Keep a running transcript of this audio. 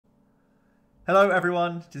Hello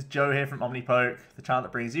everyone, it is Joe here from OmniPoke, the channel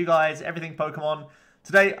that brings you guys everything Pokemon.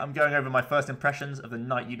 Today I'm going over my first impressions of the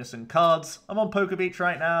Night Unison cards. I'm on Poke Beach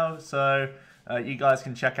right now, so you guys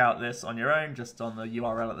can check out this on your own, just on the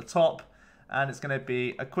URL at the top. And it's going to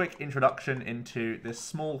be a quick introduction into this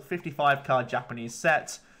small 55 card Japanese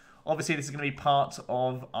set. Obviously this is going to be part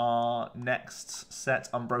of our next set,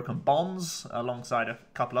 Unbroken Bonds, alongside a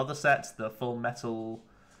couple other sets, the Full Metal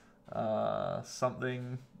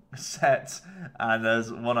something set, and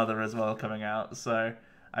there's one other as well coming out. So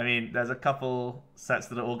I mean, there's a couple sets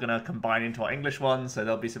that are all going to combine into our English one, so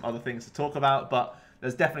there'll be some other things to talk about, but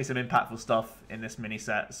there's definitely some impactful stuff in this mini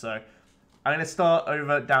set. So I'm going to start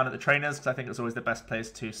over down at the trainers, because I think it's always the best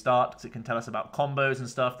place to start, because it can tell us about combos and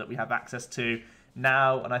stuff that we have access to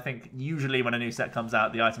now. And I think usually when a new set comes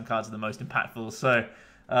out, the item cards are the most impactful. So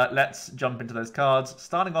let's jump into those cards.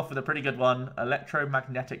 Starting off with a pretty good one,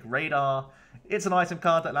 Electromagnetic Radar. It's an item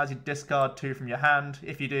card that allows you to discard 2 from your hand.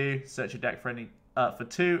 If you do, search your deck for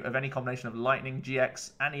 2 of any combination of Lightning,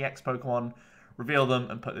 GX, and EX Pokemon, reveal them,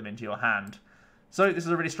 and put them into your hand. So this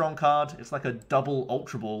is a really strong card. It's like a double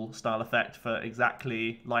Ultra Ball style effect for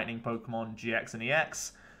exactly Lightning Pokemon, GX, and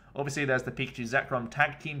EX. Obviously, there's the Pikachu Zekrom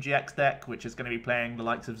Tag Team GX deck, which is going to be playing the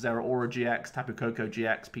likes of Zeraora GX, Tapu Koko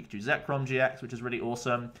GX, Pikachu Zekrom GX, which is really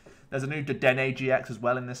awesome. There's a new Dedenne GX as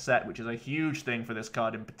well in this set, which is a huge thing for this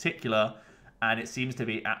card in particular, and it seems to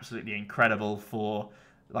be absolutely incredible for,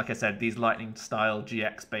 like I said, these Lightning-style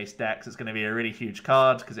GX-based decks. It's going to be a really huge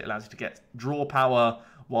card because it allows you to get draw power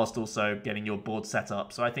whilst also getting your board set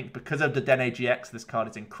up. So I think because of the Dedenne GX, this card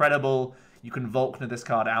is incredible. You can Volkner this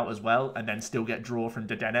card out as well and then still get draw from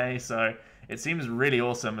Dedenne. So it seems really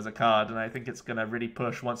awesome as a card, and I think it's going to really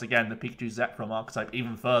push, once again, the Pikachu Zekrom archetype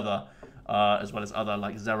even further, as well as other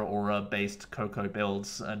like Zeraora-based Koko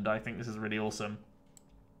builds, and I think this is really awesome.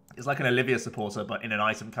 It's like an Olivia supporter, but in an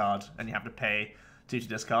item card, and you have to pay 2 to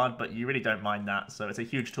discard, but you really don't mind that, so it's a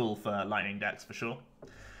huge tool for Lightning decks for sure.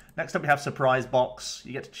 Next up we have Surprise Box.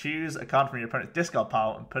 You get to choose a card from your opponent's discard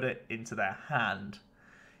pile and put it into their hand.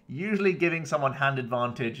 Usually giving someone hand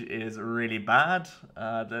advantage is really bad.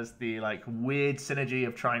 There's the like weird synergy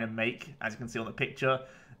of trying to make, as you can see on the picture,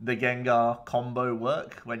 the Gengar combo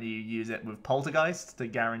work when you use it with Poltergeist to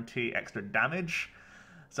guarantee extra damage.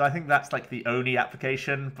 So I think that's like the only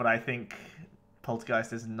application, but I think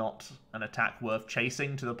Poltergeist is not an attack worth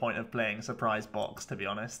chasing to the point of playing Surprise Box, to be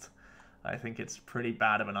honest. I think it's pretty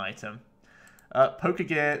bad of an item.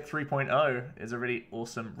 Pokegear 3.0 is a really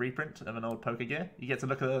awesome reprint of an old Pokegear. You get to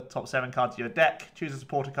look at the top 7 cards of your deck, choose a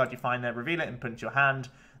supporter card you find there, reveal it and put it into your hand,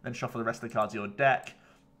 then shuffle the rest of the cards of your deck.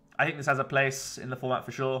 I think this has a place in the format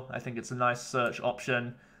for sure. I think it's a nice search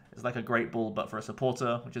option. It's like a Great Ball, but for a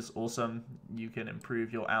supporter, which is awesome. You can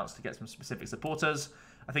improve your outs to get some specific supporters.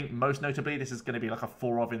 I think most notably, this is going to be like a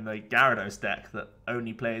 4-of in the Gyarados deck that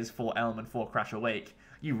only plays 4 Elm and 4 Crash Awake.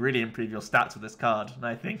 You really improve your stats with this card, and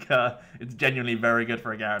I think it's genuinely very good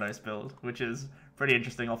for a Gyarados build, which is pretty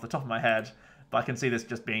interesting off the top of my head. But I can see this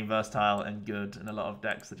just being versatile and good in a lot of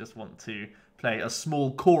decks that just want to play a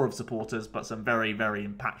small core of supporters, but some very, very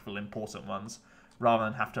impactful, important ones. Rather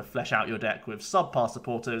than have to flesh out your deck with subpar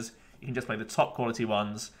supporters, you can just play the top quality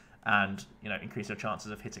ones and, you know, increase your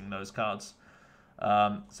chances of hitting those cards.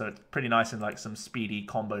 So it's pretty nice in like some speedy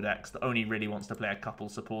combo decks that only really wants to play a couple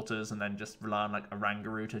supporters and then just rely on like a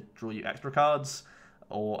Rangaroo to draw you extra cards,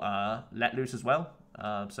 or Let Loose as well.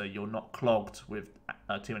 So you're not clogged with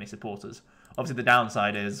too many supporters. Obviously the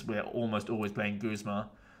downside is we're almost always playing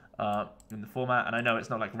Guzma in the format, and I know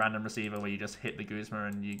it's not like Random Receiver where you just hit the Guzma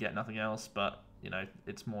and you get nothing else, but you know,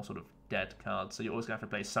 it's more sort of dead cards, so you're always going to have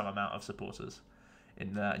to play some amount of supporters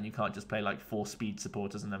in there, and you can't just play like 4 speed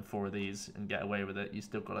supporters and then 4 of these and get away with it. You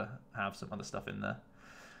still got to have some other stuff in there.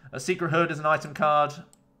 A Secret Hood is an item card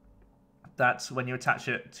that when you attach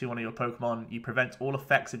it to one of your Pokemon, you prevent all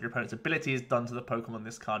effects of your opponent's abilities done to the Pokemon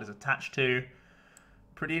this card is attached to.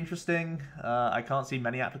 Pretty interesting. I can't see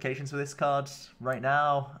many applications for this card right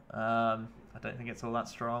now. I don't think it's all that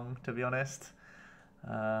strong, to be honest.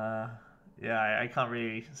 Yeah, I can't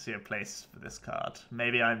really see a place for this card.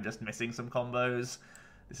 Maybe I'm just missing some combos.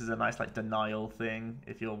 This is a nice like denial thing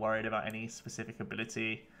if you're worried about any specific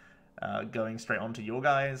ability going straight onto your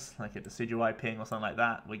guys, like a Decidueye ping or something like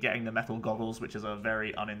that. We're getting the Metal Goggles, which is a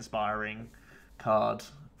very uninspiring card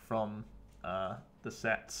from the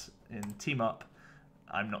set in Team Up.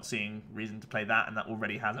 I'm not seeing reason to play that, and that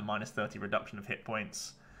already has a -30 reduction of hit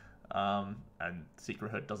points. And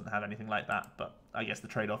Secret Hood doesn't have anything like that, but I guess the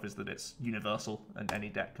trade-off is that it's universal and any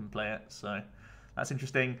deck can play it, so that's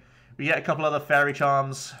interesting. We get a couple other Fairy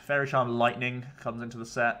Charms. Fairy Charm Lightning comes into the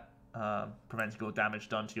set, preventing all damage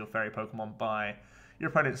done to your Fairy Pokemon by your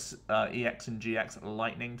opponent's EX and GX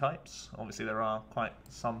lightning types. Obviously, there are quite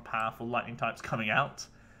some powerful lightning types coming out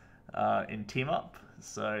in team up,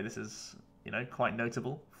 so this is, you know, quite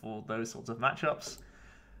notable for those sorts of matchups.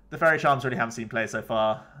 The Fairy Charms really haven't seen play so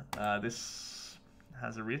far. This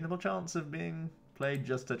has a reasonable chance of being played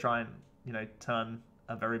just to try and, you know, turn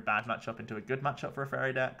a very bad matchup into a good matchup for a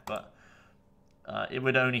Fairy deck, but it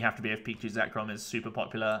would only have to be if Pikachu Zekrom is super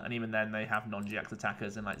popular, and even then they have non-GX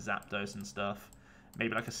attackers in like Zapdos and stuff.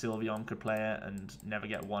 Maybe like a Sylveon could play it and never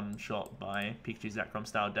get one shot by Pikachu Zekrom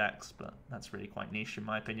style decks, but that's really quite niche in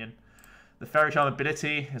my opinion. The Fairy Charm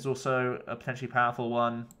ability is also a potentially powerful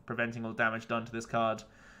one, preventing all damage done to this card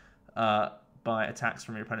by attacks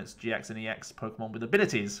from your opponent's GX and EX Pokemon with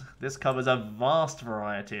abilities. This covers a vast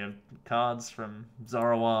variety of cards, from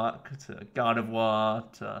Zoroark to Gardevoir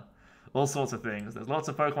to all sorts of things. There's lots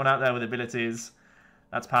of Pokemon out there with abilities.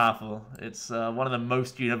 That's powerful. It's one of the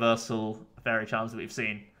most universal Fairy Charms that we've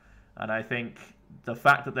seen. And I think the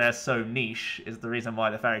fact that they're so niche is the reason why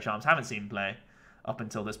the Fairy Charms haven't seen play up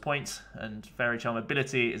until this point. And Fairy Charm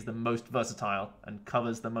ability is the most versatile and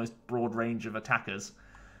covers the most broad range of attackers.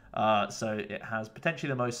 So it has potentially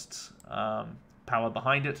the most power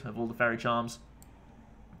behind it of all the Fairy Charms.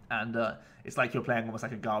 And it's like you're playing almost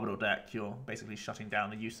like a Garbodor deck. You're basically shutting down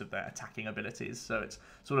the use of their attacking abilities. So it's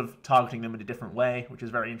sort of targeting them in a different way, which is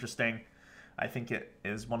very interesting. I think it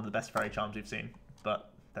is one of the best Fairy Charms we've seen,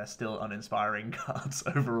 but they're still uninspiring cards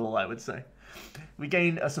overall, I would say. We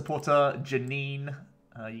gain a supporter, Janine.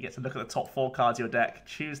 You get to look at the top 4 cards of your deck,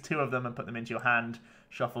 choose 2 of them and put them into your hand,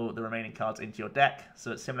 shuffle the remaining cards into your deck.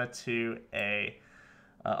 So it's similar to a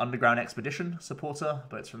Underground Expedition supporter,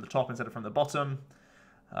 but it's from the top instead of from the bottom.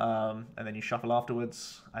 And then you shuffle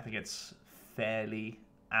afterwards. I think it's fairly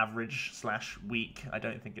average / weak. I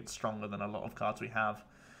don't think it's stronger than a lot of cards we have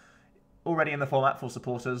already in the format for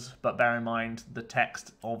supporters, but bear in mind the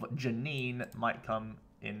text of Janine might come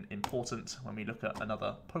in important when we look at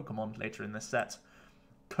another Pokemon later in this set.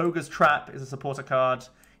 Koga's Trap is a supporter card.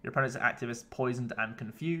 Your opponent's active is poisoned and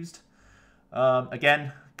confused.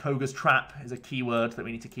 Again, Koga's Trap is a keyword that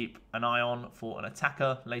we need to keep an eye on for an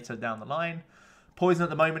attacker later down the line. Poison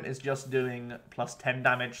at the moment is just doing +10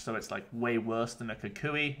 damage, so it's like way worse than a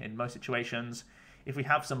Kukui in most situations. If we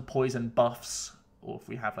have some poison buffs, or if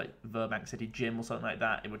we have like Verbank City Gym or something like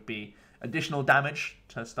that, it would be additional damage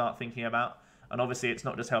to start thinking about. And obviously it's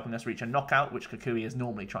not just helping us reach a knockout, which Kukui is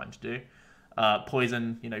normally trying to do.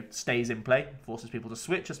 Poison, you know, stays in play, forces people to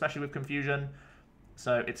switch, especially with Confusion.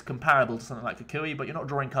 So it's comparable to something like Kukui, but you're not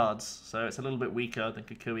drawing cards. So it's a little bit weaker than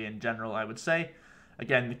Kukui in general, I would say.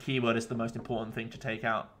 Again, the keyword is the most important thing to take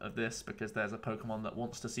out of this, because there's a Pokemon that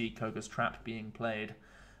wants to see Koga's Trap being played.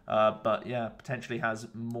 But yeah, potentially has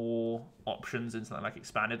more options in something like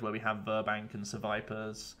Expanded, where we have Verbank and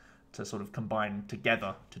Survivors to sort of combine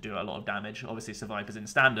together to do a lot of damage. Obviously, Survivors in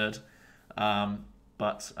Standard,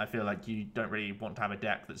 but I feel like you don't really want to have a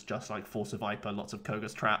deck that's just like Force Viper, lots of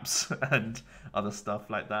Koga's Traps and other stuff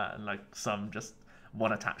like that, and like some just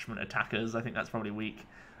one attachment attackers. I think that's probably weak.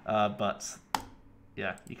 But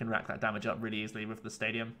yeah, you can rack that damage up really easily with the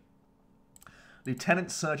Stadium. Lieutenant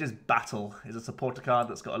Surge's Battle is a supporter card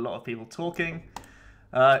that's got a lot of people talking.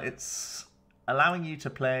 It's allowing you to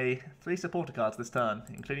play 3 supporter cards this turn,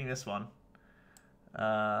 including this one.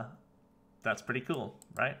 That's pretty cool,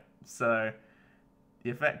 right? So the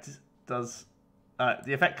effect does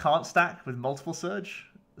the effect can't stack with multiple Surge,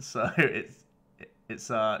 so it's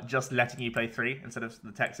just letting you play 3 instead of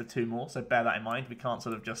the text of 2 more. So bear that in mind. We can't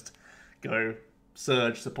sort of just go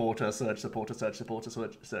Surge supporter, Surge supporter, Surge supporter,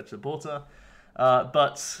 Surge supporter.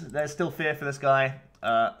 But there's still fear for this guy.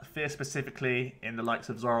 Fear specifically in the likes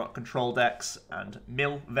of Zoroark control decks and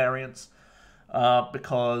Mill variants,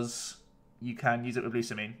 because you can use it with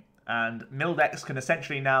Lusamine. And Mill decks can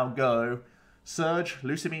essentially now go Surge,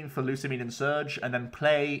 Lusamine for Lusamine and Surge, and then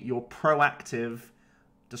play your proactive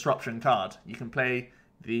disruption card. You can play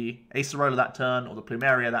the Acerola that turn, or the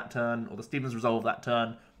Plumeria that turn, or the Steven's Resolve that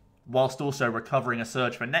turn, whilst also recovering a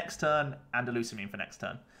Surge for next turn and a Lusamine for next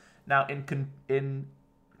turn. Now, in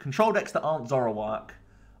control decks that aren't Zoroark,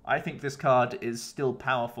 I think this card is still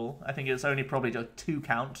powerful. I think it's only probably a 2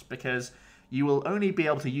 count, because you will only be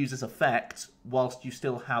able to use this effect whilst you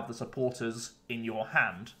still have the supporters in your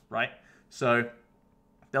hand, right? So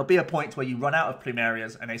there'll be a point where you run out of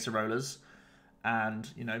Plumerias and Acerolas and,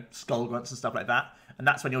 you know, Skullgrunts and stuff like that, and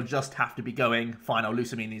that's when you'll just have to be going, fine, I'll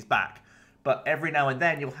Lusamine these back. But every now and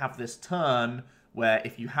then you'll have this turn where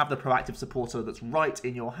if you have the proactive supporter that's right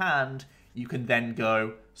in your hand, you can then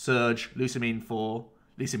go Surge, Lusamine for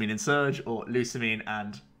Lusamine and Surge, or Lusamine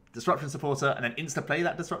and Disruption supporter, and then insta-play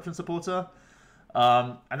that Disruption supporter.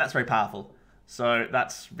 And that's very powerful. So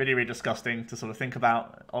that's really, really disgusting to sort of think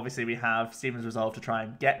about. Obviously, we have Steven's Resolve to try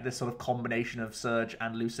and get this sort of combination of Surge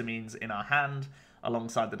and Lusamines in our hand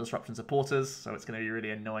alongside the Disruption supporters, so it's going to be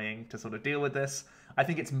really annoying to sort of deal with this. I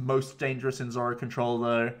think it's most dangerous in Zoro Control,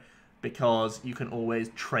 though, because you can always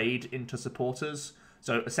trade into supporters.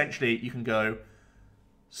 So essentially, you can go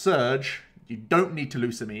Surge, you don't need to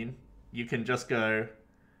Lusamine, you can just go...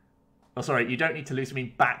 Oh, sorry, you don't need to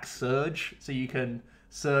Lusamine back Surge, so you can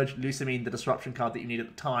Surge, Lusamine, the Disruption card that you need at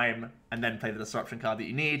the time, and then play the Disruption card that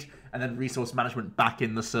you need, and then Resource Management back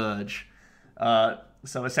in the Surge.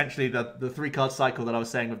 So essentially, the 3-card cycle that I was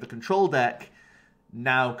saying with the Control deck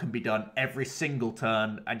now can be done every single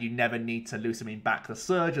turn, and you never need to Lusamine back the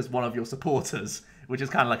Surge as one of your supporters, which is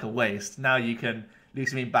kind of like a waste. Now you can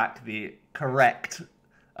Lusamine back the correct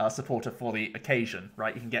supporter for the occasion,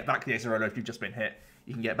 right? You can get back the Acerolo if you've just been hit.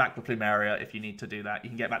 You can get back the Plumeria if you need to do that. You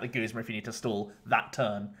can get back the Guzma if you need to stall that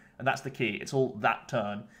turn. And that's the key. It's all that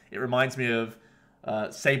turn. It reminds me of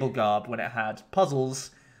Sable Garb when it had puzzles.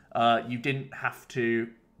 You didn't have to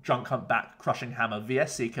Junk Hunt back Crushing Hammer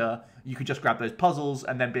VS Seeker. You could just grab those puzzles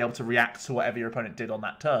and then be able to react to whatever your opponent did on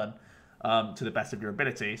that turn to the best of your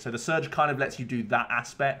ability. So the Surge kind of lets you do that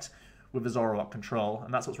aspect with the Zoroark control.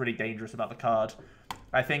 And that's what's really dangerous about the card.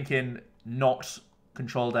 I think in not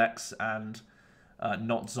control decks and...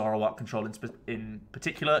 not Zoroark control in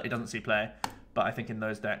particular, it doesn't see play, but I think in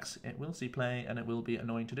those decks it will see play and it will be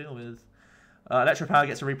annoying to deal with. Electropower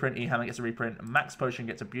gets a reprint, E-Hammer gets a reprint, Max Potion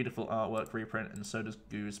gets a beautiful artwork reprint, and so does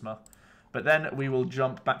Guzma. But then we will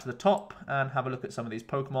jump back to the top and have a look at some of these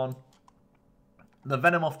Pokemon. The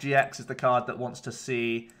Venomoth GX is the card that wants to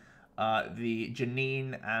see the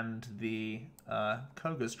Janine and the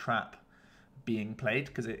Koga's Trap being played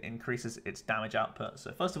because it increases its damage output.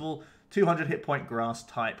 So first of all, 200 hit point grass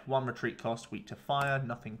type, 1 retreat cost, weak to fire,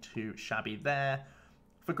 nothing too shabby there.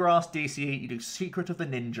 For grass DCE, you do Secret of the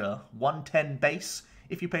Ninja, 110 base.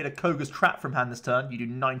 If you played a Koga's Trap from hand this turn, you do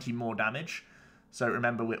 90 more damage. So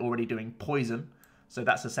remember, we're already doing poison, so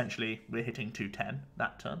that's essentially, we're hitting 210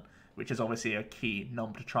 that turn, which is obviously a key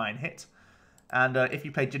number to try and hit. And if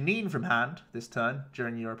you play Janine from hand this turn,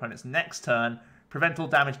 during your opponent's next turn, prevent all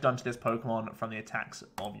damage done to this Pokemon from the attacks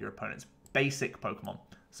of your opponent's basic Pokemon.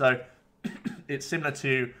 So it's similar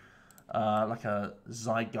to like a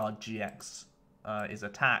Zygarde GX is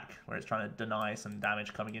attack, where it's trying to deny some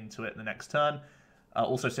damage coming into it the next turn.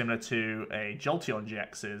 Also similar to a Jolteon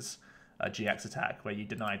GX's GX attack, where you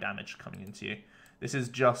deny damage coming into you. This is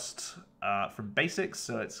just from basics,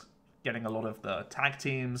 so it's getting a lot of the tag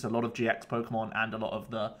teams, a lot of GX Pokemon, and a lot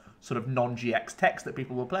of the sort of non-GX text that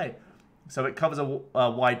people will play. So it covers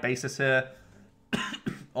a wide basis here.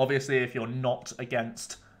 Obviously, if you're not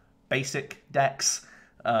against basic decks,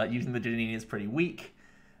 using the Janine is pretty weak.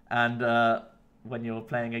 And when you're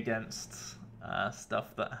playing against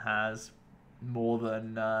stuff that has more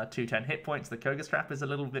than 210 hit points, the Koga's Trap is a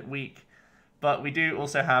little bit weak. But we do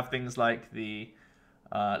also have things like the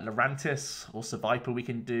Lurantis or Seviper we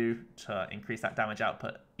can do to increase that damage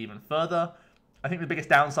output even further. I think the biggest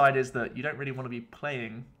downside is that you don't really want to be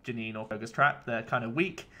playing Janine or Koga's Trap. They're kind of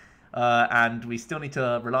weak, and we still need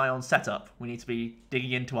to rely on setup. We need to be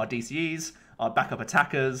digging into our DCEs, our backup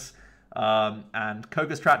attackers, and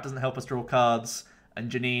Koga's Trap doesn't help us draw cards, and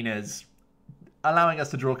Janine is allowing us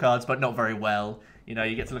to draw cards, but not very well. You know,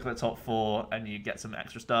 you get to look at the top 4, and you get some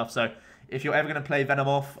extra stuff. So if you're ever going to play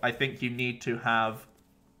Venomoth, I think you need to have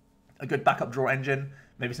a good backup draw engine,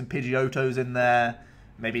 maybe some Pidgeotos in there,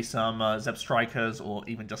 maybe some Zebstrikers, or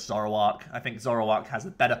even just Zoroark. I think Zoroark has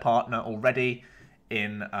a better partner already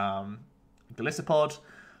in Golisopod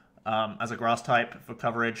as a grass type for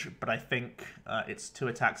coverage, but I think its 2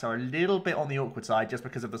 attacks are a little bit on the awkward side just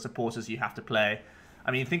because of the supporters you have to play.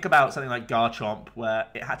 I mean, think about something like Garchomp, where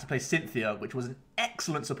it had to play Cynthia, which was an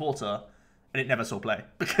excellent supporter, and it never saw play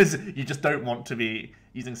because you just don't want to be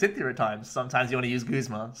using Cynthia at times. Sometimes you want to use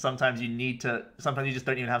Guzma. Sometimes you just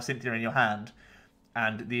don't even have Cynthia in your hand.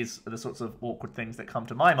 And these are the sorts of awkward things that come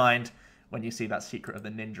to my mind when you see that Secret of the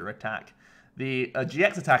Ninja attack. The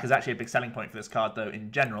GX attack is actually a big selling point for this card, though, in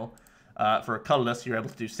general. For a colorless, you're able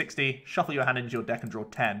to do 60, shuffle your hand into your deck and draw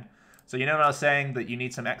 10. So you know what I was saying, that you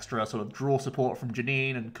need some extra sort of draw support from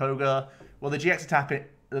Janine and Koga? Well, the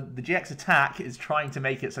GX attack is trying to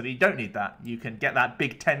make it so that you don't need that. You can get that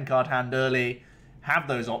big 10-card hand early, have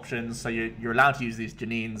those options, so you're allowed to use these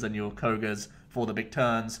Janines and your Kogas for the big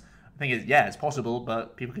turns. The thing is, yeah, it's possible,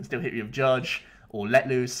 but people can still hit you with Judge or Let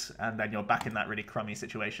Loose, and then you're back in that really crummy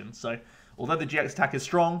situation. So, although the GX attack is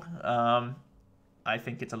strong, I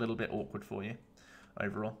think it's a little bit awkward for you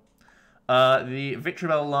overall. The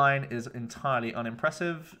Victreebel line is entirely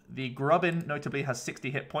unimpressive. The Grubbin notably has 60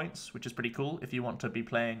 hit points, which is pretty cool if you want to be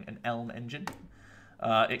playing an Elm engine.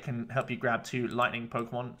 It can help you grab 2 lightning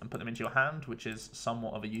Pokemon and put them into your hand, which is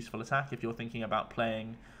somewhat of a useful attack if you're thinking about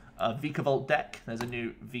playing a Vikavolt deck. There's a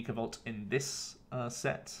new Vikavolt in this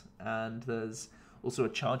set, and there's also a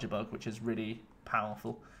Charger Bug, which is really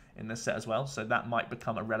powerful in this set as well. So that might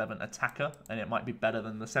become a relevant attacker, and it might be better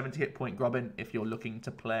than the 70 hit point Grubbin if you're looking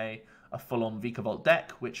to play a full-on Vikavolt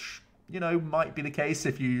deck, which, you know, might be the case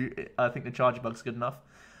if you think the Charger Bug's good enough.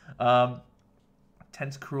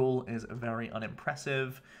 Tentacruel is very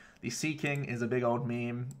unimpressive. The Seeking is a big old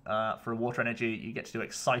meme. For a water energy, you get to do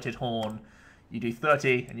Excited Horn. You do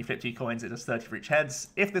 30 and you flip 2 coins. It does 30 for each heads.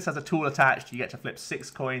 If this has a tool attached, you get to flip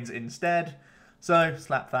 6 coins instead. So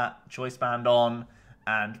slap that Choice Band on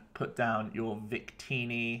and put down your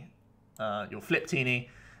Victini, your Fliptini,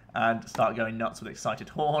 and start going nuts with Excited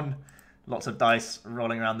Horn. Lots of dice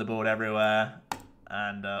rolling around the board everywhere.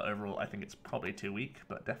 And overall, I think it's probably too weak,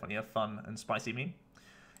 but definitely a fun and spicy meme.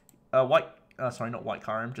 Sorry, not White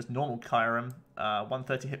Kyurem, just normal Kyurem.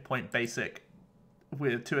 130 hit point basic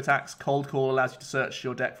with 2 attacks. Cold Call allows you to search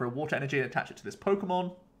your deck for a water energy and attach it to this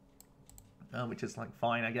Pokemon, which is like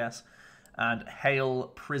fine, I guess. And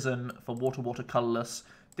Hail Prison for water colorless.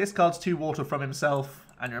 Discards 2 water from himself,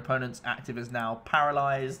 and your opponent's active is now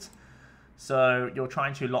paralyzed. So you're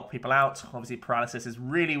trying to lock people out. Obviously, Paralysis is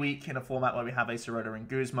really weak in a format where we have Aceroda and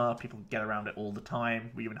Guzma. People get around it all the time.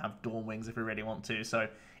 We even have Dawn Wings if we really want to. So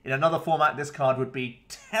in another format, this card would be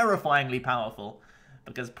terrifyingly powerful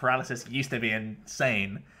because Paralysis used to be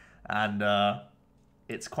insane. And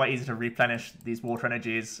it's quite easy to replenish these water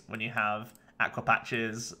energies when you have Aqua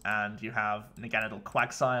Patches and you have Naganadel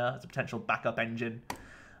Quagsire as a potential backup engine.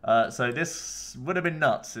 So this would have been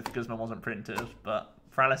nuts if Guzma wasn't printed, but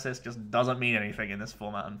Paralysis just doesn't mean anything in this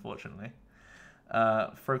format, unfortunately.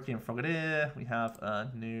 Froakie and Frogadier. We have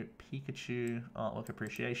a new Pikachu. Artwork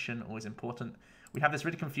appreciation, always important. We have this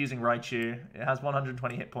really confusing Raichu. It has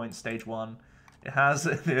 120 hit points, stage 1. It has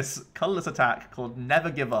this colorless attack called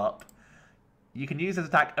Never Give Up. You can use this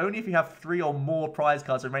attack only if you have 3 or more prize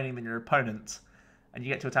cards remaining than your opponent. And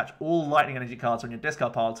you get to attach all Lightning Energy cards on your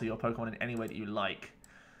discard pile to your Pokemon in any way that you like.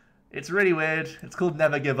 It's really weird. It's called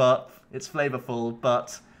Never Give Up. It's flavorful,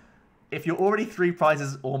 but if you're already 3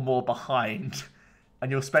 prizes or more behind, and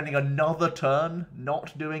you're spending another turn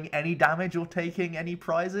not doing any damage or taking any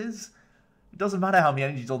prizes, it doesn't matter how many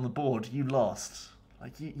energies on the board, you lost.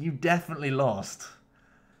 Like, you definitely lost.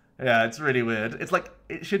 Yeah, it's really weird. It's like,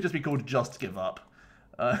 it should just be called Just Give Up.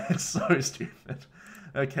 It's so stupid.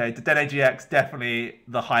 Okay, the Dedenne GX, definitely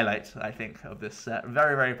the highlight, I think, of this set.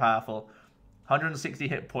 Very, very powerful. 160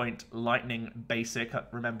 hit point Lightning basic.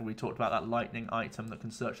 Remember, we talked about that Lightning item that can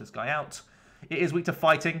search this guy out. It is weak to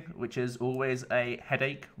fighting, which is always a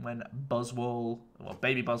headache when Buzzwole, well,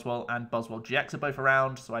 Baby Buzzwole and Buzzwole GX are both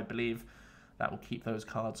around, so I believe that will keep those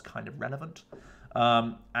cards kind of relevant.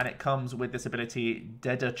 And it comes with this ability,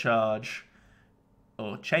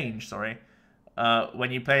 Change, sorry.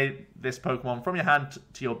 When you play this Pokemon from your hand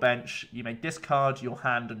to your bench, you may discard your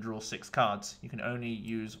hand and draw 6 cards. You can only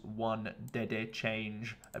use 1 Dede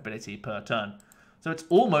Change ability per turn. So it's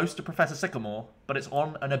almost a Professor Sycamore, but it's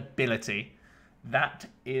on an ability. That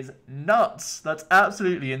is nuts. That's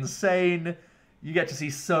absolutely insane. You get to see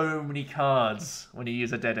so many cards when you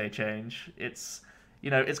use a Dede Change. It's, you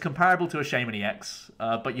know, it's comparable to a Shaman EX,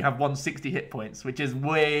 but you have 160 hit points, which is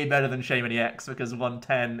way better than Shaman EX because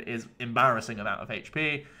 110 is embarrassing amount of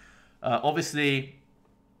HP. Obviously,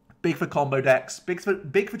 big for combo decks, big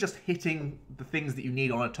for just hitting the things that you need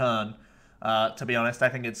on a turn. To be honest, I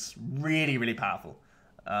think it's really, really powerful.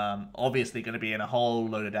 Obviously going to be in a whole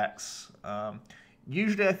load of decks.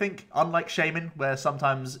 Usually, I think, unlike Shaman, where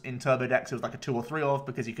sometimes in turbo decks it was like a 2 or 3 of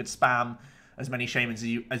because you could spam as many Shamans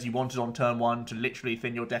as you wanted on turn 1 to literally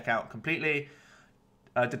thin your deck out completely.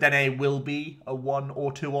 Dedenne will be a 1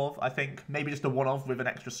 or 2 of, I think. Maybe just a 1 of with an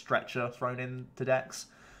extra stretcher thrown into decks.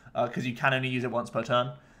 Because you can only use it once per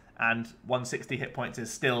turn. And 160 hit points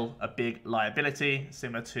is still a big liability,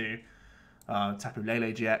 similar to Tapu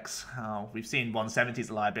Lele GX. We've seen 170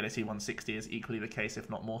 is a liability, 160 is equally the case,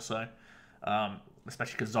 if not more so.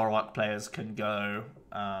 Especially because Zoroark players can go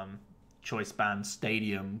Choice Band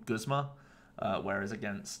Stadium Guzma. Whereas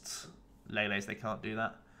against Lele's they can't do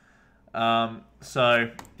that.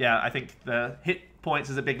 So, yeah, I think the hit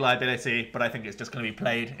points is a big liability, but I think it's just going to be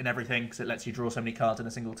played in everything because it lets you draw so many cards in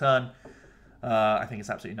a single turn. I think it's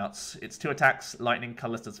absolutely nuts. It's 2 attacks, Lightning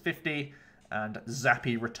Colorless does 50, and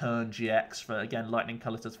Zappy Return GX for, again, Lightning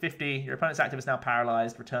Colorless does 50. Your opponent's active is now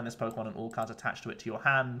paralyzed. Return this Pokemon and all cards attached to it to your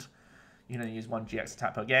hand. you can only use 1 GX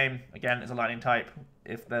attack per game. Again, it's a lightning type.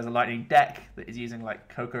 If there's a lightning deck that is using like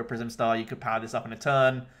Coco Prism Star, you could power this up in a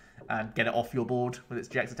turn and get it off your board with its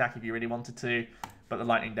GX attack if you really wanted to. But the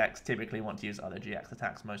lightning decks typically want to use other GX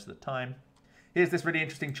attacks most of the time. Here's this really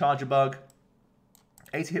interesting Charger Bug.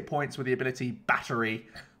 80 hit points with the ability Battery.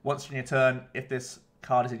 Once in your turn, if this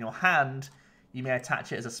card is in your hand, you may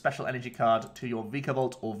attach it as a special energy card to your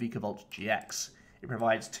Vikavolt or Vikavolt GX. It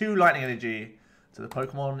provides 2 lightning energy to the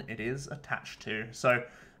Pokemon it is attached to. So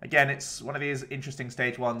again, it's one of these interesting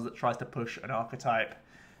stage 1s that tries to push an archetype.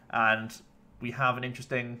 And we have an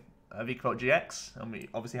interesting Vikavolt GX, and we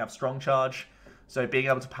obviously have Strong Charge. So being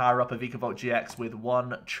able to power up a Vikavolt GX with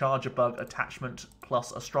 1 Charger Bug attachment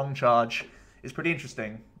plus a Strong Charge is pretty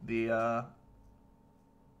interesting. The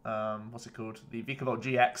what's it called? The Vikavolt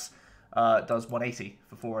GX does 180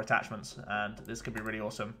 for 4 attachments, and this could be really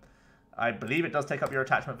awesome. I believe it does take up your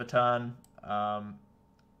attachment for turn,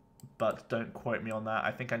 but don't quote me on that.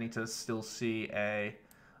 I think I need to still see a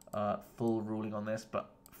full ruling on this, but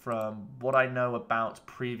from what I know about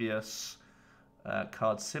previous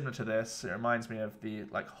cards similar to this, it reminds me of the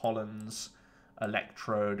like Holland's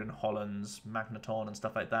Electrode and Holland's Magneton and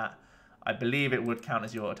stuff like that. I believe it would count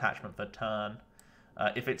as your attachment for turn.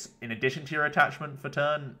 If it's in addition to your attachment for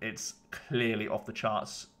turn, it's clearly off the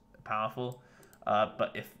charts powerful.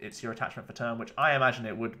 But if it's your attachment for turn, which I imagine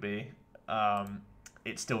it would be,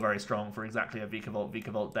 it's still very strong for exactly a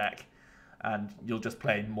Vikavolt deck. And you'll just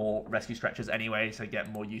play more rescue stretches anyway to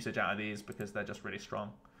get more usage out of these because they're just really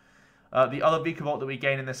strong. The other Vikavolt that we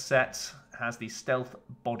gain in this set has the Stealth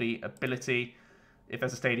Body ability. If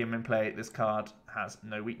there's a stadium in play, this card has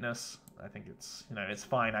no weakness. I think it's, it's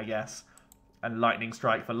fine, I guess. And Lightning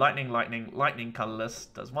Strike for lightning colorless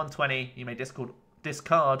does 120. You may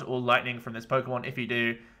discard all lightning from this Pokemon. If you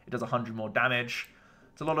do, it does 100 more damage.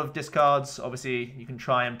 It's a lot of discards. Obviously, you can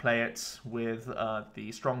try and play it with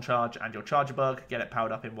the Strong Charge and your Charger Bug, get it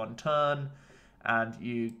powered up in 1 turn, and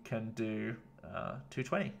you can do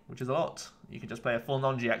 220, which is a lot. You can just play a full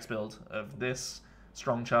non-GX build of this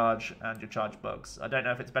Strong Charge and your Charge Bugs. I don't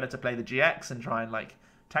know if it's better to play the GX and try and like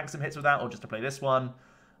tank some hits with that, or just to play this one.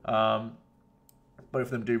 Both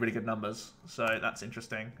of them do really good numbers, so that's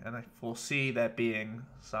interesting. And I foresee there being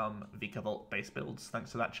some Vikavolt base builds,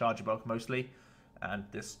 thanks to that Charger Bug mostly. And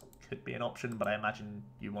this could be an option, but I imagine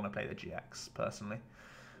you want to play the GX, personally.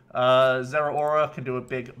 Zeraora can do a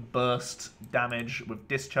big burst damage with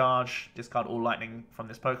Discharge. Discard all lightning from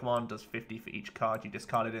this Pokemon. Does 50 for each card you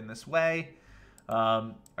discarded in this way.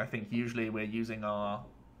 I think usually we're using our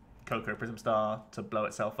Coco Prism Star to blow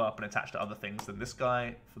itself up and attach to other things than this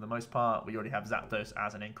guy. For the most part, we already have Zapdos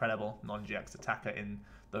as an incredible non-GX attacker in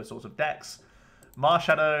those sorts of decks.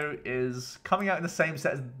 Marshadow is coming out in the same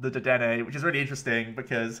set as the Dedenne, which is really interesting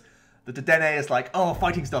because the Dedenne is like, oh,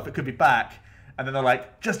 fighting stuff, it could be back. And then they're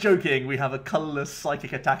like, just joking, we have a colorless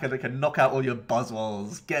psychic attacker that can knock out all your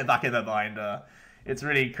Buzzwoles. Get back in the binder. It's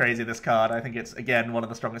really crazy, this card. I think it's, again, one of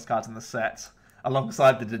the strongest cards in the set,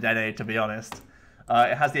 alongside the Dedenne, to be honest.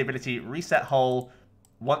 It has the ability Reset Hole.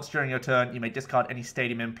 Once during your turn, you may discard any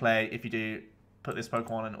stadium in play. If you do, put this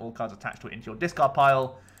Pokemon and all cards attached to it into your discard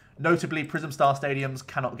pile. Notably, Prism Star Stadiums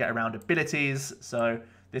cannot get around abilities, so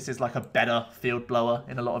this is like a better field blower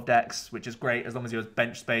in a lot of decks, which is great. As long as you have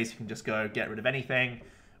bench space, you can just go get rid of anything,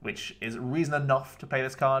 which is reason enough to play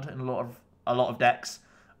this card in a lot of decks,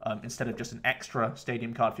 instead of just an extra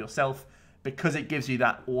stadium card for yourself, because it gives you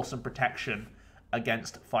that awesome protection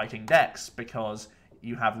against fighting decks, because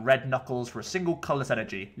you have Red Knuckles for a single colorless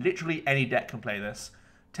energy. Literally any deck can play this.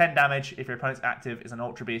 10 damage. If your opponent's active is an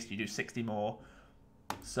Ultra Beast, you do 60 more.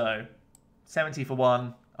 So 70 for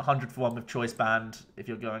 1, 100 for 1 with Choice Band if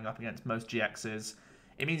you're going up against most GXs.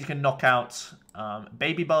 It means you can knock out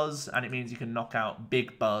Baby Buzz, and it means you can knock out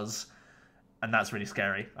Big Buzz, and that's really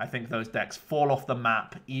scary. I think those decks fall off the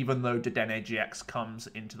map even though Dedenne GX comes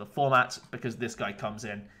into the format, because this guy comes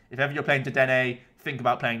in. If ever you're playing Dedenne, think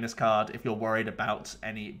about playing this card if you're worried about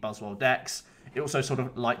any Buzzwole decks. It also sort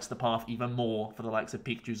of lights the path even more for the likes of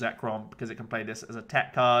Pikachu Zekrom, because it can play this as a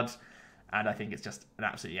tech card. And I think it's just an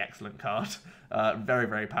absolutely excellent card. Very,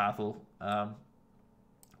 very powerful.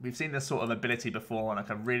 We've seen this sort of ability before on like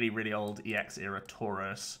a really, really old EX era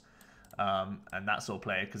Tauros. And that sort of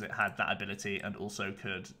play, because it had that ability and also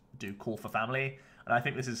could do Call for Family. And I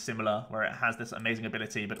think this is similar, where it has this amazing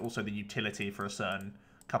ability, but also the utility for a certain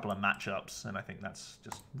couple of matchups. And I think that's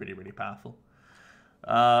just really, really powerful.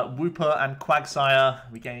 Wooper and Quagsire,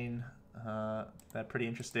 we gain... they're pretty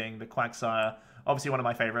interesting. The Quagsire... Obviously one of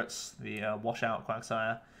my favorites, the Washout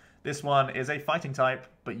Quagsire. This one is a fighting type,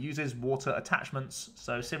 but uses water attachments.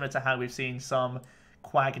 So similar to how we've seen some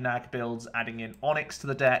Quagnag builds adding in Onyx to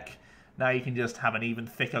the deck. Now you can just have an even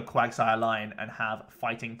thicker Quagsire line and have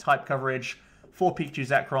fighting type coverage for Pikachu,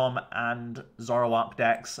 Zekrom, and Zoroark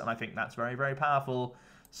decks, and I think that's very, very powerful.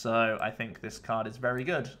 So I think this card is very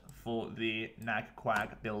good for the Nag Quag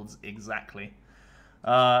builds exactly.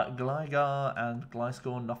 Gligar and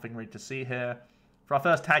Gliscor, nothing really to see here. For our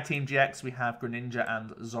first Tag Team GX, we have Greninja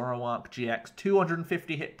and Zoroark GX.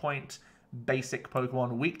 250 hit point basic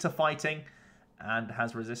Pokemon, weak to fighting, and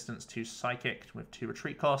has resistance to Psychic with 2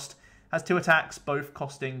 retreat cost. Has 2 attacks, both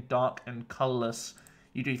costing Dark and Colorless.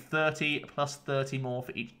 You do 30 plus 30 more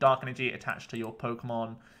for each Dark Energy attached to your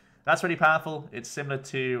Pokemon. That's really powerful. It's similar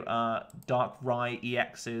to Darkrai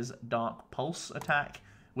EX's Dark Pulse attack,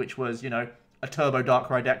 which was, you know, a Turbo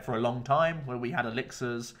Darkrai deck for a long time, where we had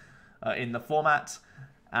Elixirs in the format.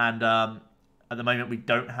 And at the moment, we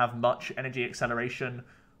don't have much energy acceleration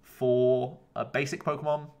for a basic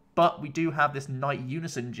Pokemon, but we do have this Night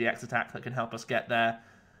Unison GX attack that can help us get there.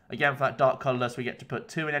 Again, for that Dark Colorless, we get to put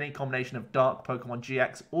 2 in any combination of Dark Pokemon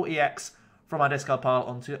GX or EX from our discard pile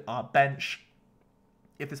onto our bench.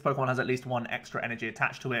 If this Pokemon has at least 1 extra energy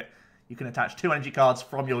attached to it, you can attach 2 energy cards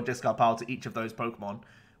from your discard pile to each of those Pokemon,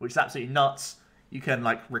 which is absolutely nuts. You can,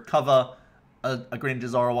 like, recover a Greninja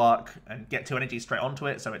Zoroark and get 2 energy straight onto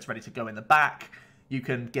it, so it's ready to go in the back. You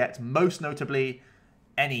can get, most notably,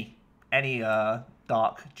 any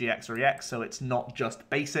Dark GX or EX, so it's not just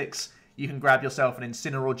basics. You can grab yourself an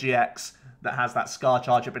Incineroar GX that has that Scar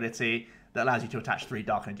Charge ability that allows you to attach 3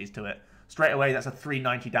 Dark Energies to it. Straight away, that's a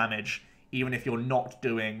 390 damage, even if you're not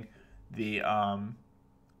doing the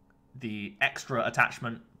extra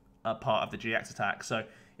attachment part of the GX attack. So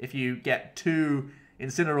if you get 2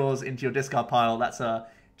 Incineroars into your discard pile, that's a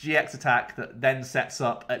GX attack that then sets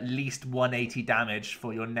up at least 180 damage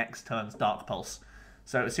for your next turn's Dark Pulse.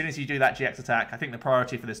 So as soon as you do that GX attack, I think the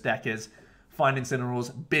priority for this deck is find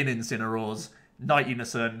Incineroars, bin Incineroars, Night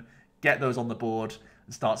Unison, get those on the board,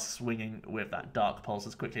 and start swinging with that Dark Pulse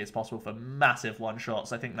as quickly as possible for massive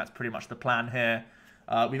one-shots. I think that's pretty much the plan here.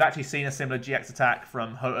 We've actually seen a similar GX attack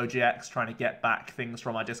from Ho-Oh GX, trying to get back things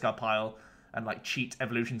from our discard pile and like cheat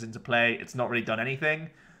evolutions into play. It's not really done anything,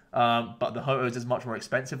 but the Ho-Ohs is much more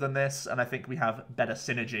expensive than this, and I think we have better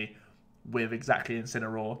synergy with exactly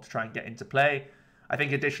Incineroar to try and get into play. I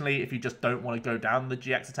think additionally, if you just don't want to go down the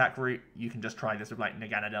GX attack route, you can just try this with like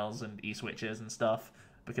Naganadels and E-Switches and stuff,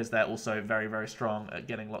 because they're also very, very strong at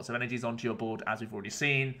getting lots of energies onto your board, as we've already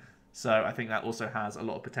seen. So I think that also has a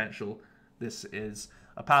lot of potential. This is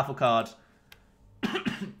a powerful card.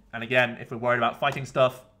 And again, if we're worried about fighting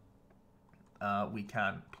stuff, we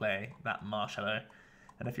can play that Marshallow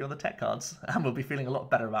and a few other tech cards, and we'll be feeling a lot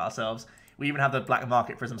better about ourselves. We even have the Black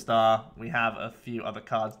Market Prism Star. We have a few other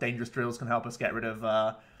cards. Dangerous Drills can help us get rid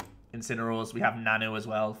of Incineroars. We have Nano as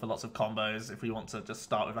well for lots of combos if we want to just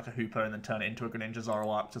start with like a Hooper and then turn it into a Greninja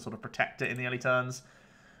Zoroark to sort of protect it in the early turns.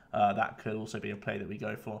 That could also be a play that we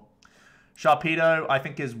go for. Sharpedo, I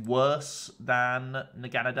think, is worse than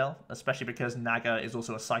Naganadel, especially because Naga is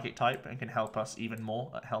also a Psychic type and can help us even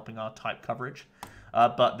more at helping our type coverage.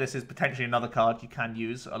 But this is potentially another card you can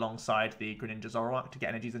use alongside the Greninja Zoroark to get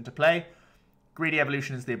energies into play. Greedy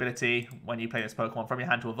Evolution is the ability, when you play this Pokemon from your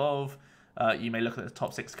hand to evolve, you may look at the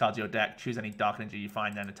top 6 cards of your deck, choose any Dark Energy you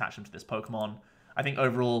find, then attach them to this Pokemon. I think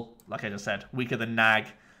overall, like I just said, weaker than Nag,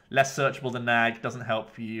 less searchable than Nag, doesn't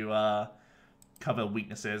help you cover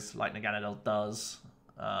weaknesses like Naganadel does.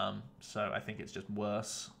 So I think it's just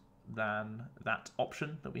worse than that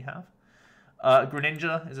option that we have.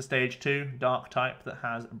 Greninja is a stage 2 dark type that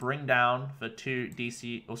has Bring Down for 2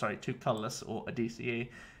 colorless or a DCE.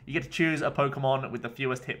 You get to choose a Pokemon with the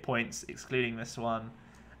fewest hit points, excluding this one,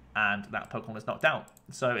 and that Pokemon is knocked out.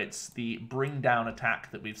 So it's the Bring Down attack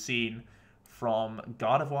that we've seen from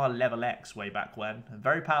Gardevoir Level X way back when. A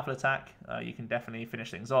very powerful attack. You can definitely finish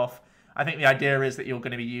things off. I think the idea is that you're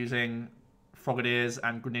going to be using Frogadiers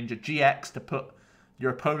and Greninja GX to put your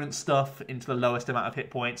opponent's stuff into the lowest amount of hit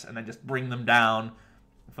points and then just bring them down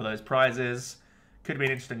for those prizes. Could be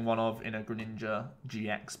an interesting one-of in a Greninja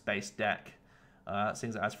GX-based deck.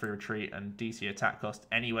 Seems it has free retreat and DC attack cost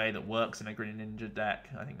anyway that works in a Greninja deck.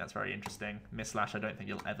 I think that's very interesting. Misslash I don't think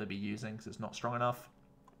you'll ever be using because it's not strong enough.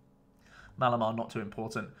 Malamar not too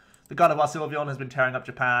important. The Gardevoir Sylveon has been tearing up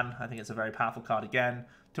Japan. I think it's a very powerful card again.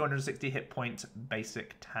 260 hit point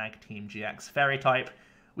basic tag team GX. Fairy type.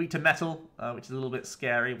 Weak to metal, which is a little bit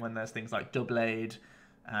scary when there's things like Doublade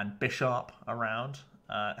and Bisharp around.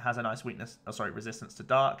 It has a nice resistance to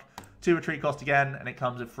dark. 2 retreat cost again, and it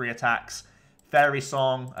comes with 3 attacks. Fairy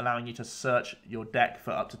Song, allowing you to search your deck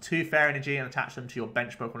for up to 2 Fairy Energy and attach them to your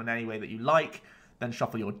bench Pokemon in any way that you like. Then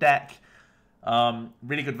shuffle your deck.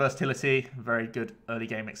 Really good versatility, very good early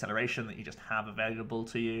game acceleration that you just have available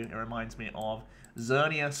to you. It reminds me of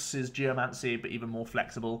Xerneas' Geomancy, but even more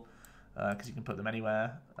flexible because you can put them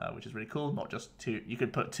anywhere, which is really cool. Not just two, you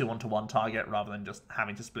could put 2 onto 1 target rather than just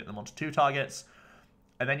having to split them onto 2 targets.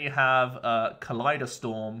 And then you have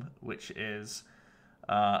Kaleidostorm, which is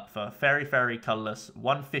for Fairy colorless,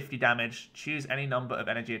 150 damage. Choose any number of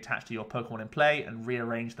energy attached to your Pokemon in play and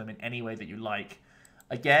rearrange them in any way that you like.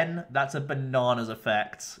 Again, that's a bananas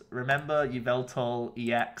effect. Remember Yveltal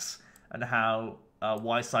EX and how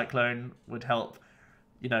Y-Cyclone would help,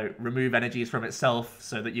 you know, remove energies from itself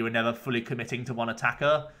so that you were never fully committing to one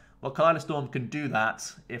attacker? Well, Kaleidostorm can do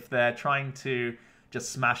that. If they're trying to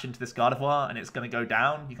just smash into this Gardevoir and it's going to go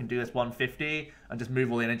down, you can do this 150 and just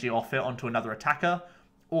move all the energy off it onto another attacker.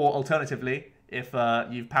 Or alternatively, if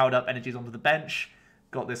you've powered up energies onto the bench,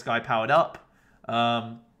 got this guy powered up,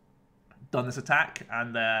 done this attack,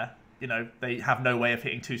 and they have no way of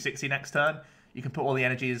hitting 260 next turn, you can put all the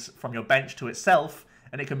energies from your bench to itself,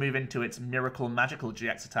 and it can move into its Miracle Magical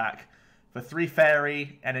GX attack. For 3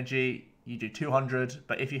 Fairy energy, you do 200,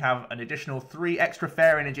 but if you have an additional 3 extra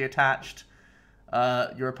Fairy energy attached,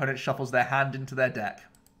 your opponent shuffles their hand into their deck.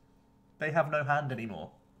 They have no hand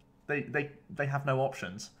anymore. They have no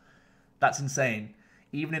options. That's insane.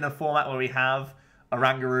 Even in a format where we have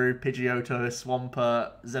Oranguru, Pidgeotto,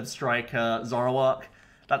 Swampert, Zebstrika, Zoroark,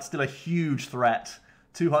 that's still a huge threat.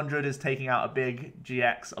 200 is taking out a big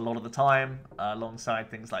GX a lot of the time, alongside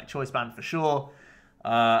things like Choice Band for sure.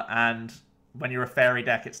 And when you're a Fairy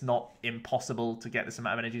deck, it's not impossible to get this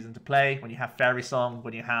amount of energies into play. When you have Fairy Song,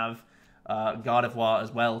 when you have Gardevoir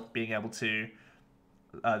as well, being able to,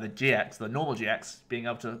 the GX, the normal GX, being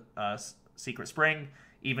able to Secret Spring,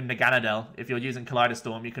 even Naganadel. If you're using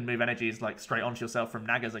Kaleidostorm, you can move energies like straight onto yourself from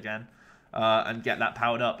Nagas again and get that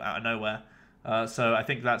powered up out of nowhere. So I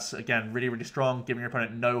think that's, again, really, really strong. Giving your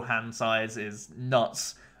opponent no hand size is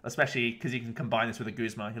nuts, especially because you can combine this with a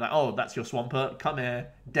Guzma. You're like, oh, that's your Swampert. Come here,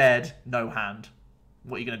 dead, no hand.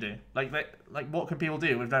 What are you going to do? Like, what can people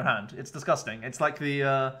do with no hand? It's disgusting. It's like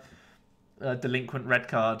the delinquent red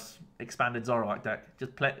card expanded Zoroark deck.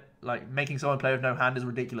 Just play, like, making someone play with no hand is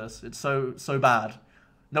ridiculous. It's so bad.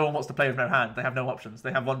 No one wants to play with no hand. They have no options.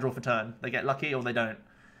 They have 1 draw for turn. They get lucky or they don't.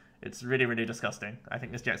 It's really, really disgusting. I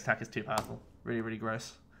think this Jet's attack is too powerful. Really, really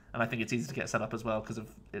gross. And I think it's easy to get set up as well because of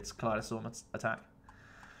its Kaleidostorm attack.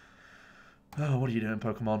 Oh, what are you doing,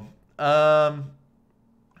 Pokemon?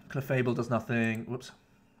 Clefable does nothing. Whoops.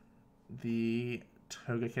 The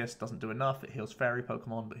Togekiss doesn't do enough. It heals Fairy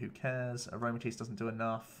Pokemon, but who cares? Aromatisse doesn't do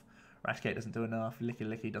enough. Raticate doesn't do enough.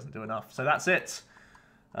 Licky doesn't do enough. So that's it.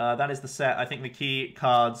 That is the set. I think the key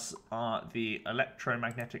cards are the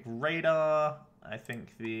Electromagnetic Radar. I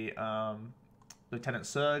think the Lieutenant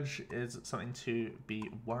Surge is something to be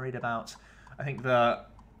worried about. I think the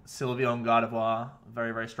Sylveon Gardevoir,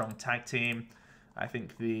 very, very strong tag team. I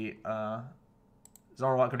think the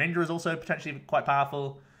Zoroark Greninja is also potentially quite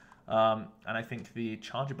powerful. And I think the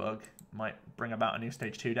Charjabug might bring about a new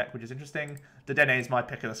Stage 2 deck, which is interesting. Dedenne is my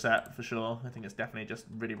pick of the set, for sure. I think it's definitely just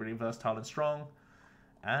really, really versatile and strong.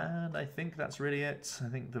 And I think that's really it. I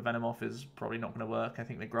think the Venomoth is probably not going to work. I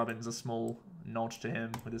think the Grubbin's a small nod to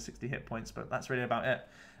him with his 60 hit points, but that's really about it.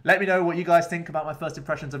 Let me know what you guys think about my first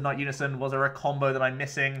impressions of Night Unison. Was there a combo that I'm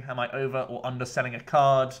missing? Am I over or underselling a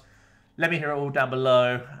card? Let me hear it all down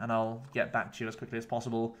below, and I'll get back to you as quickly as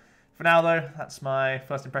possible. For now, though, that's my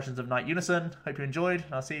first impressions of Night Unison. Hope you enjoyed,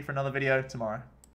 and I'll see you for another video tomorrow.